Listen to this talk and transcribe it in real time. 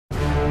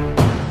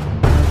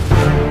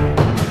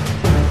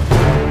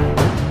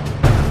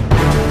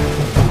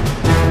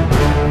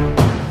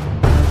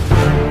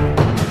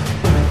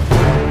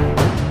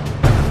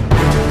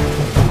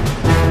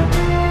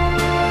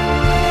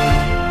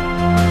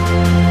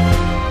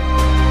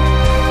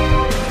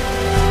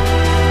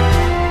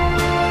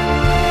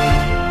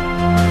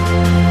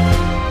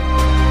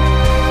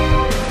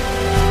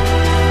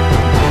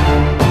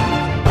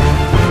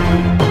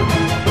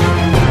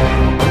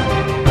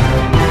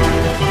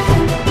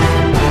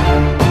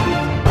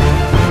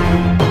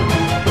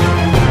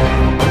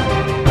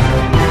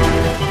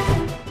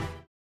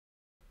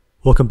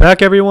Welcome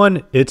back,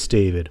 everyone. It's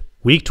David.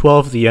 Week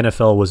 12 of the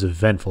NFL was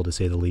eventful, to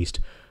say the least.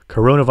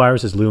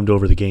 Coronavirus has loomed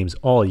over the games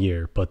all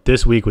year, but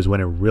this week was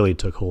when it really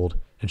took hold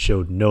and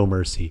showed no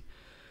mercy.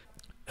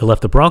 It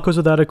left the Broncos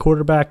without a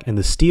quarterback, and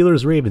the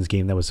Steelers-Ravens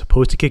game that was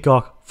supposed to kick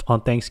off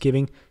on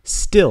Thanksgiving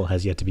still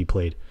has yet to be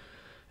played.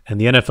 And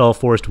the NFL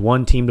forced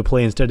one team to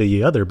play instead of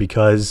the other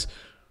because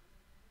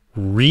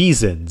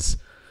reasons.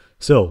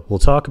 So we'll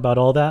talk about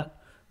all that,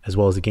 as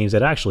well as the games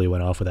that actually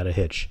went off without a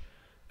hitch.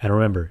 And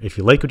remember, if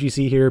you like what you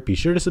see here, be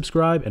sure to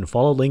subscribe and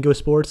follow Lingo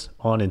Sports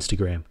on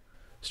Instagram.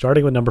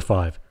 Starting with number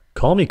 5.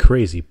 Call me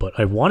crazy, but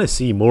I want to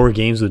see more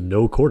games with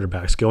no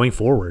quarterbacks going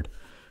forward.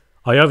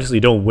 I obviously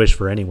don't wish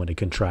for anyone to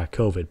contract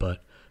COVID,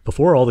 but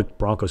before all the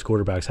Broncos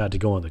quarterbacks had to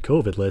go on the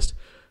COVID list,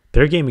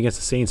 their game against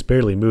the Saints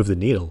barely moved the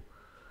needle.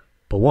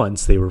 But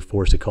once they were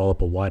forced to call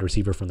up a wide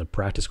receiver from the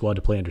practice squad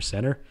to play under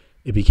center,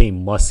 it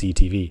became must-see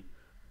TV.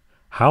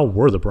 How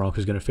were the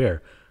Broncos going to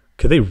fare?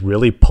 Could they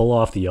really pull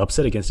off the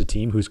upset against a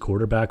team whose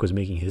quarterback was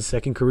making his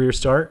second career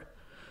start?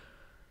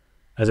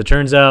 As it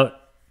turns out,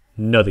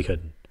 no, they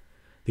couldn't.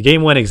 The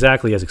game went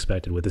exactly as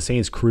expected, with the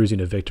Saints cruising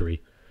to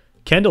victory.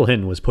 Kendall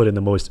Hinton was put in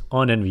the most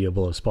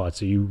unenviable of spots,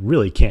 so you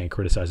really can't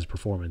criticize his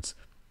performance.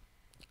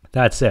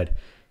 That said,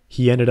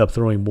 he ended up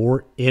throwing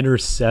more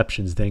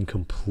interceptions than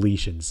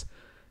completions.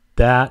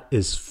 That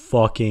is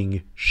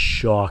fucking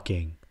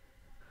shocking.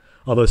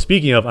 Although,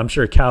 speaking of, I'm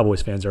sure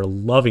Cowboys fans are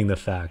loving the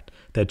fact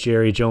that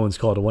Jerry Jones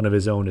called one of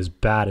his own as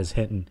bad as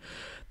Hinton.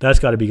 That's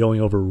got to be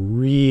going over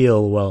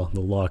real well in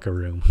the locker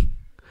room.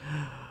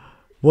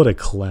 What a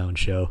clown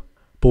show.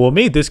 But what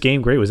made this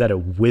game great was that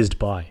it whizzed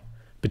by.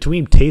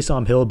 Between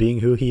Taysom Hill being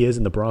who he is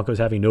and the Broncos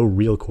having no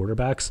real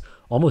quarterbacks,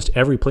 almost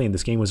every play in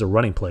this game was a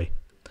running play.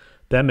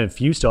 That meant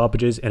few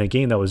stoppages and a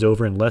game that was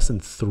over in less than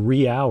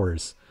 3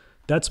 hours.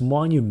 That's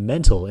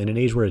monumental in an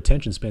age where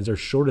attention spans are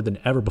shorter than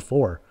ever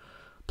before.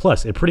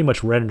 Plus, it pretty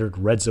much rendered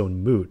Red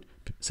Zone moot,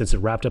 since it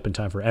wrapped up in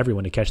time for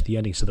everyone to catch the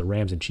endings to the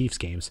Rams and Chiefs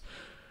games.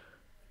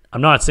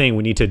 I'm not saying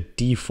we need to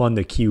defund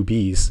the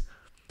QBs.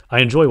 I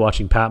enjoy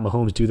watching Pat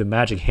Mahomes do the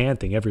magic hand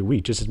thing every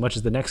week just as much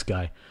as the next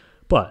guy.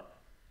 But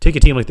take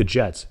a team like the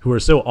Jets, who are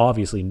so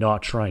obviously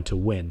not trying to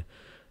win.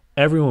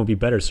 Everyone would be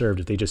better served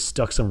if they just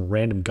stuck some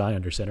random guy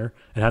under center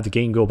and have the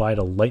game go by at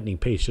a lightning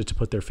pace just to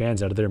put their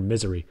fans out of their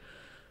misery.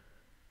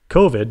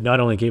 COVID not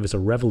only gave us a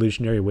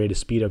revolutionary way to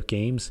speed up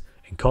games,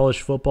 in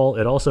college football,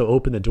 it also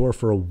opened the door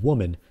for a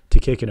woman to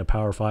kick in a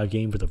Power 5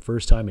 game for the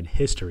first time in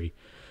history.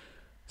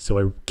 So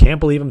I can't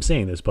believe I'm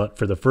saying this, but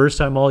for the first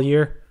time all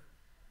year,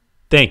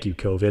 thank you,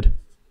 COVID.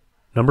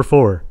 Number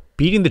 4.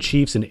 Beating the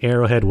Chiefs in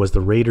Arrowhead was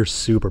the Raiders'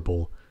 Super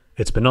Bowl.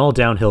 It's been all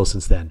downhill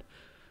since then.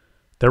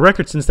 Their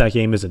record since that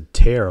game isn't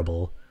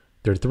terrible.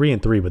 They're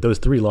 3-3, but those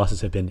 3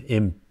 losses have been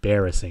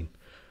embarrassing.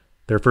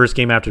 Their first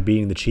game after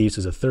beating the Chiefs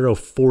was a thorough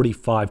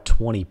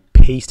 45-20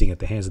 pasting at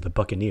the hands of the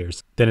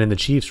Buccaneers. Then in the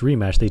Chiefs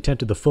rematch, they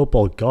tempted the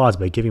football gods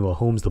by giving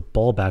Mahomes the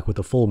ball back with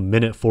a full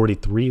minute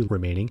 43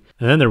 remaining.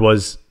 And then there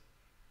was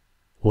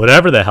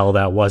whatever the hell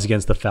that was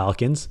against the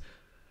Falcons.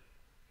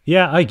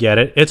 Yeah, I get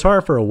it. It's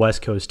hard for a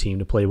West Coast team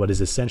to play what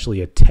is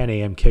essentially a 10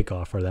 a.m.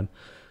 kickoff for them.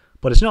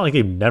 But it's not like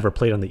they've never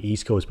played on the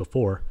East Coast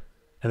before.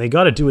 And they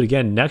got to do it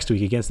again next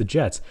week against the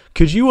Jets.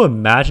 Could you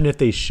imagine if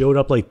they showed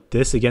up like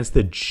this against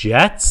the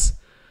Jets?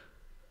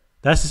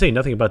 That's to say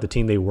nothing about the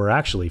team they were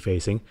actually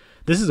facing.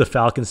 This is a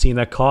Falcons team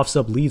that coughs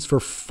up leads for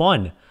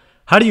fun.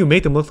 How do you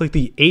make them look like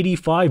the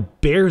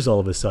 85 Bears all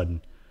of a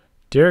sudden?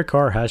 Derek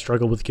Carr has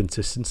struggled with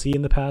consistency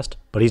in the past,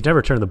 but he's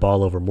never turned the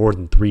ball over more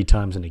than 3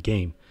 times in a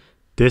game.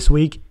 This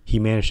week, he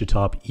managed to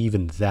top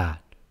even that.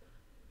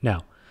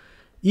 Now,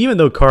 even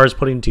though Carr is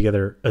putting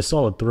together a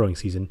solid throwing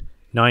season,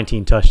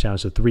 19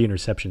 touchdowns with 3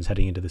 interceptions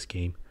heading into this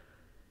game,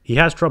 he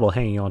has trouble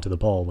hanging on to the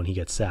ball when he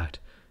gets sacked.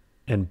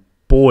 And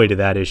boy, did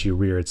that issue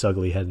rear its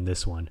ugly head in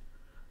this one.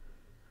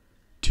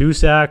 2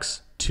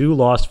 sacks, 2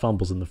 lost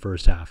fumbles in the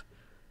first half.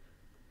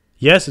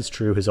 Yes, it's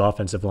true his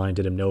offensive line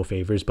did him no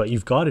favors, but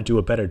you've got to do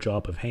a better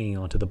job of hanging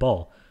on to the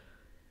ball.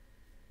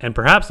 And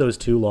perhaps those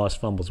 2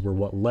 lost fumbles were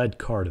what led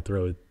Carr to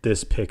throw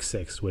this pick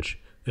 6, which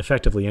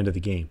effectively ended the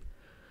game.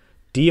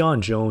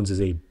 Deion Jones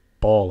is a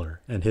baller,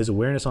 and his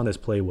awareness on this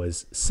play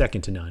was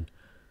second to none.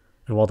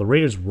 And while the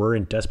Raiders were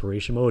in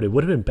desperation mode, it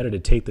would have been better to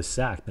take the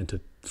sack than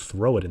to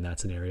throw it in that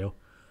scenario.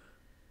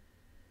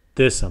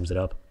 This sums it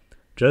up.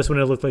 Just when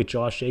it looked like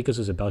Josh Jacobs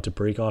was about to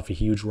break off a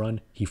huge run,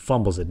 he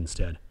fumbles it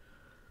instead.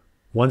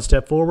 1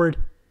 step forward,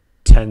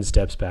 10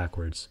 steps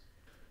backwards.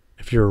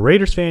 If you're a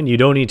Raiders fan, you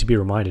don't need to be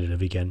reminded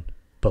of it again.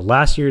 But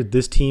last year,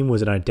 this team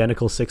was an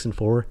identical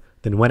 6-4,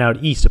 then went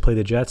out east to play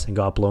the Jets and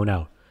got blown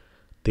out.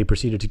 They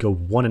proceeded to go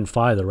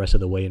 1-5 the rest of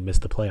the way and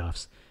missed the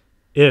playoffs.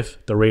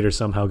 If the Raiders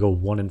somehow go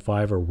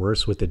 1-5 or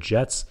worse with the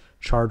Jets,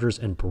 Chargers,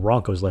 and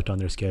Broncos left on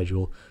their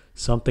schedule,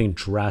 something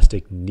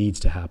drastic needs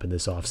to happen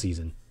this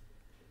offseason.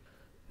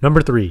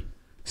 Number 3.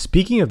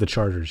 Speaking of the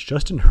Chargers,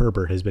 Justin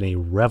Herbert has been a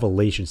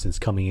revelation since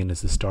coming in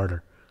as the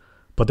starter.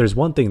 But there's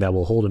one thing that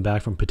will hold him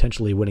back from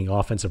potentially winning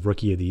Offensive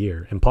Rookie of the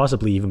Year, and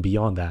possibly even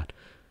beyond that.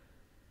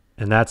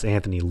 And that's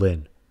Anthony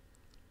Lynn.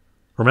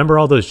 Remember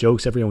all those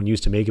jokes everyone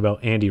used to make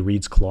about Andy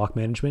Reid's clock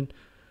management?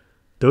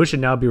 Those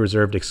should now be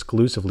reserved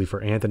exclusively for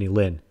Anthony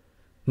Lynn.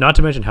 Not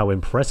to mention how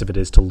impressive it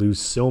is to lose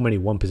so many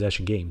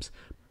one-possession games.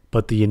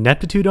 But the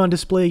ineptitude on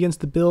display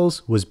against the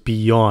Bills was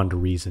beyond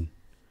reason.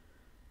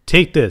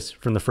 Take this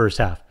from the first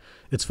half.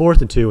 It's 4th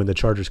and 2 and the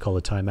Chargers call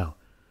a timeout.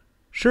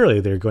 Surely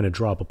they're going to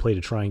drop a play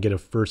to try and get a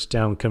first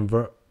down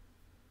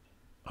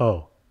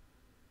Oh.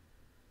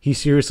 He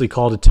seriously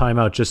called a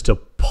timeout just to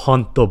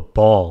punt the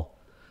ball.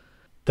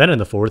 Then in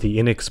the 4th, he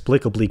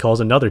inexplicably calls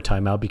another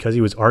timeout because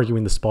he was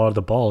arguing the spot of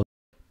the ball.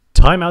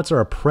 Timeouts are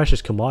a precious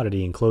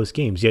commodity in close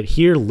games, yet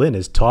here Lynn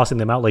is tossing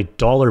them out like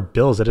dollar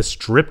bills at a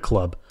strip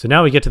club. So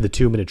now we get to the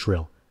 2-minute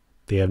drill.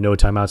 They have no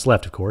timeouts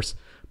left, of course,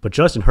 but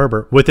Justin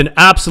Herbert, with an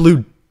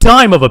absolute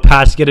dime of a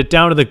pass to get it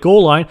down to the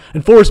goal line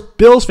and force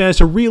Bills fans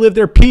to relive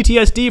their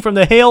PTSD from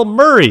the Hail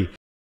Murray.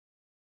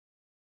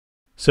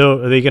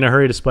 So are they going to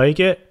hurry to spike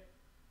it?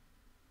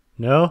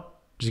 No?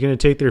 Just going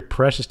to take their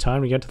precious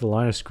time to get to the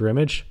line of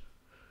scrimmage?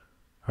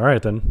 All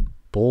right then,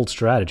 bold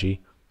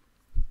strategy.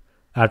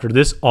 After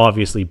this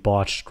obviously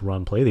botched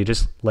run play, they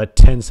just let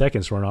 10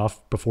 seconds run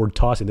off before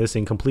tossing this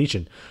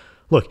incompletion.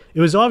 Look, it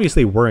was obvious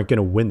they weren't going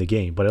to win the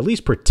game, but at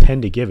least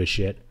pretend to give a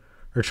shit,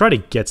 or try to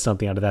get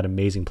something out of that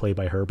amazing play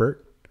by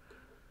Herbert.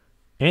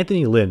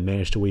 Anthony Lynn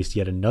managed to waste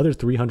yet another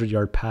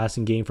 300-yard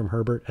passing game from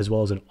Herbert, as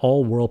well as an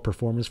all-world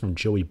performance from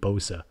Joey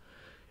Bosa.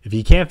 If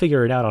he can't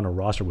figure it out on a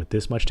roster with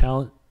this much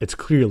talent, it's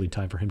clearly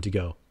time for him to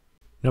go.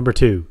 Number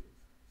 2.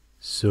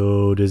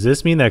 So does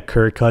this mean that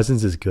Kirk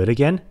Cousins is good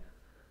again?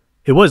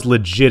 It was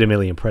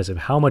legitimately impressive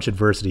how much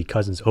adversity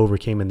Cousins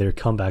overcame in their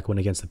comeback win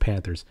against the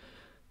Panthers.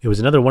 It was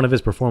another one of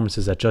his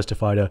performances that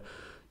justified a,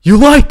 "You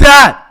like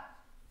that?"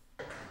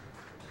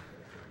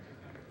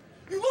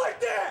 You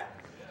like that?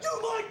 You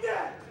like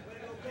that?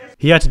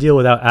 He had to deal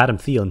without Adam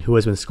Thielen, who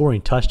has been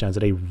scoring touchdowns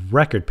at a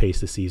record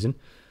pace this season.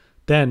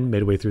 Then,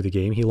 midway through the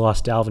game, he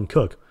lost Dalvin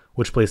Cook,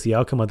 which placed the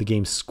outcome of the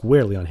game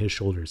squarely on his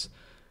shoulders.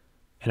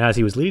 And as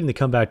he was leading the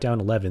comeback down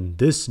 11,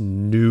 this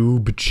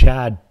noob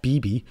Chad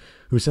Beebe,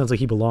 who sounds like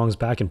he belongs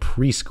back in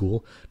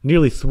preschool,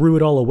 nearly threw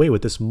it all away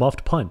with this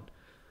muffed punt.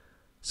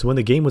 So when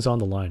the game was on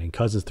the line and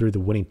Cousins threw the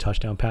winning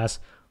touchdown pass,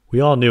 we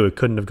all knew it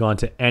couldn't have gone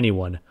to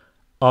anyone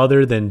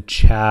other than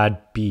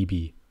Chad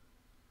Beebe.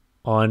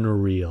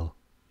 Unreal.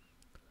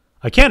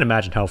 I can't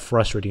imagine how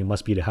frustrating it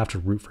must be to have to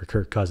root for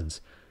Kirk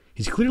Cousins.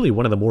 He's clearly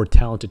one of the more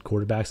talented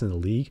quarterbacks in the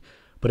league,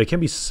 but it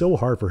can be so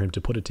hard for him to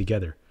put it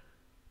together.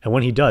 And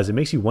when he does, it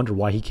makes you wonder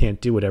why he can't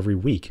do it every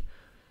week.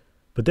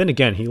 But then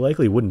again, he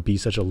likely wouldn't be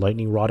such a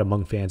lightning rod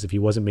among fans if he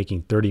wasn't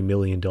making $30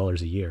 million a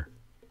year.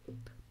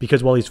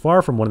 Because while he's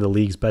far from one of the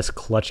league's best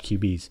clutch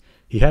QBs,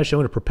 he has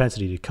shown a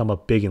propensity to come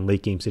up big in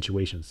late-game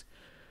situations.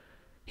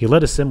 He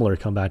led a similar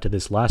comeback to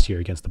this last year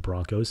against the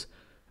Broncos,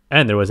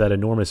 and there was that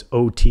enormous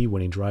OT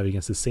winning drive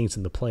against the Saints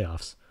in the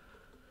playoffs.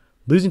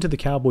 Losing to the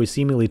Cowboys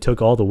seemingly took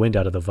all the wind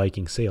out of the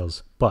Vikings'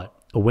 sails, but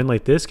a win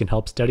like this can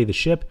help steady the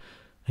ship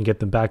and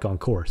get them back on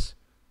course,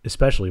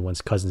 especially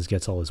once Cousins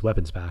gets all his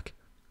weapons back.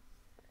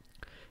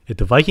 If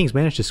the Vikings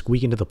manage to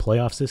squeak into the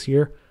playoffs this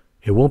year,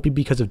 it won't be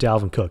because of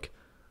Dalvin Cook.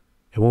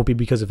 It won't be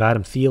because of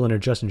Adam Thielen or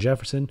Justin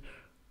Jefferson,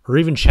 or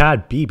even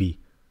Chad Beebe.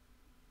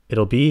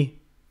 It'll be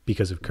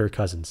because of Kirk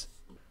Cousins.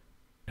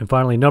 And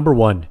finally, number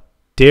 1,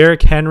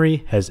 Derrick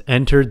Henry has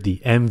entered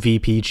the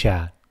MVP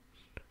chat.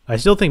 I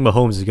still think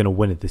Mahomes is going to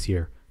win it this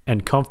year,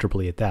 and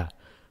comfortably at that.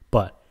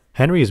 But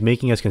Henry is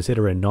making us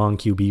consider a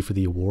non-QB for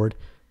the award,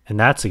 and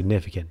that's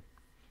significant.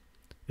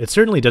 It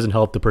certainly doesn't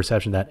help the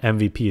perception that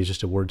MVP is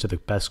just awarded to the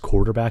best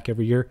quarterback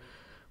every year,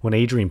 when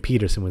Adrian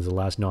Peterson was the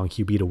last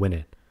non-QB to win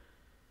it.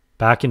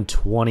 Back in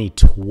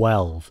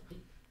 2012.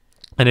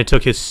 And it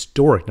took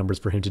historic numbers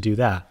for him to do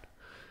that.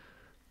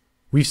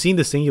 We've seen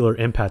the singular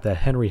impact that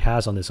Henry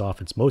has on this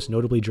offense, most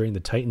notably during the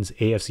Titans'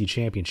 AFC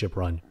Championship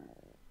run.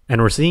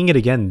 And we're seeing it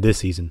again this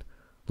season,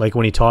 like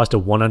when he tossed a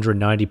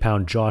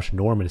 190-pound Josh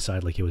Norman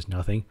aside like it was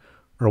nothing,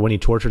 or when he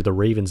tortured the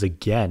Ravens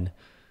again.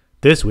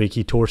 This week,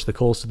 he torched the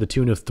Colts to the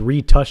tune of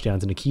 3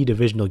 touchdowns in a key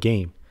divisional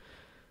game.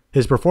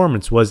 His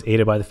performance was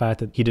aided by the fact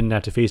that he didn't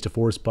have to face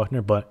DeForest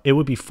Buckner, but it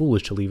would be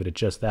foolish to leave it at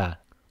just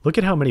that. Look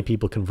at how many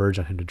people converge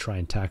on him to try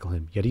and tackle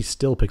him, yet he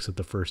still picks up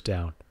the first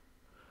down.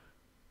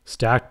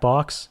 Stacked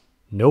box?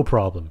 No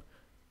problem.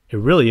 It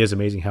really is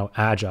amazing how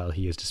agile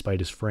he is despite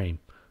his frame.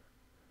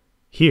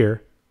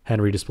 Here,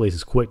 Henry displays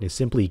his quickness,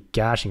 simply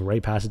gashing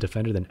right past a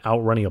defender, then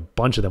outrunning a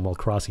bunch of them while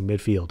crossing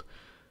midfield.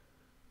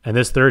 And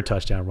this third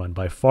touchdown run,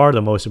 by far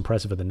the most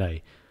impressive of the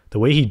night. The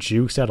way he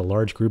jukes out a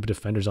large group of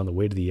defenders on the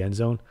way to the end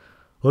zone.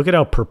 Look at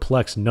how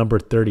perplexed number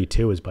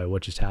 32 is by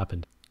what just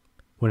happened.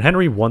 When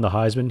Henry won the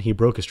Heisman, he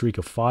broke a streak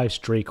of 5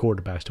 straight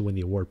quarterbacks to win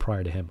the award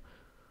prior to him.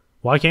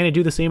 Why can't he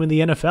do the same in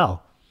the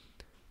NFL?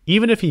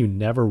 Even if he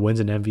never wins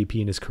an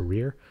MVP in his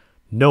career,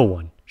 no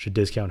one should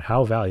discount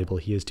how valuable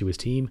he is to his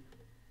team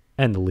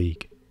and the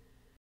league.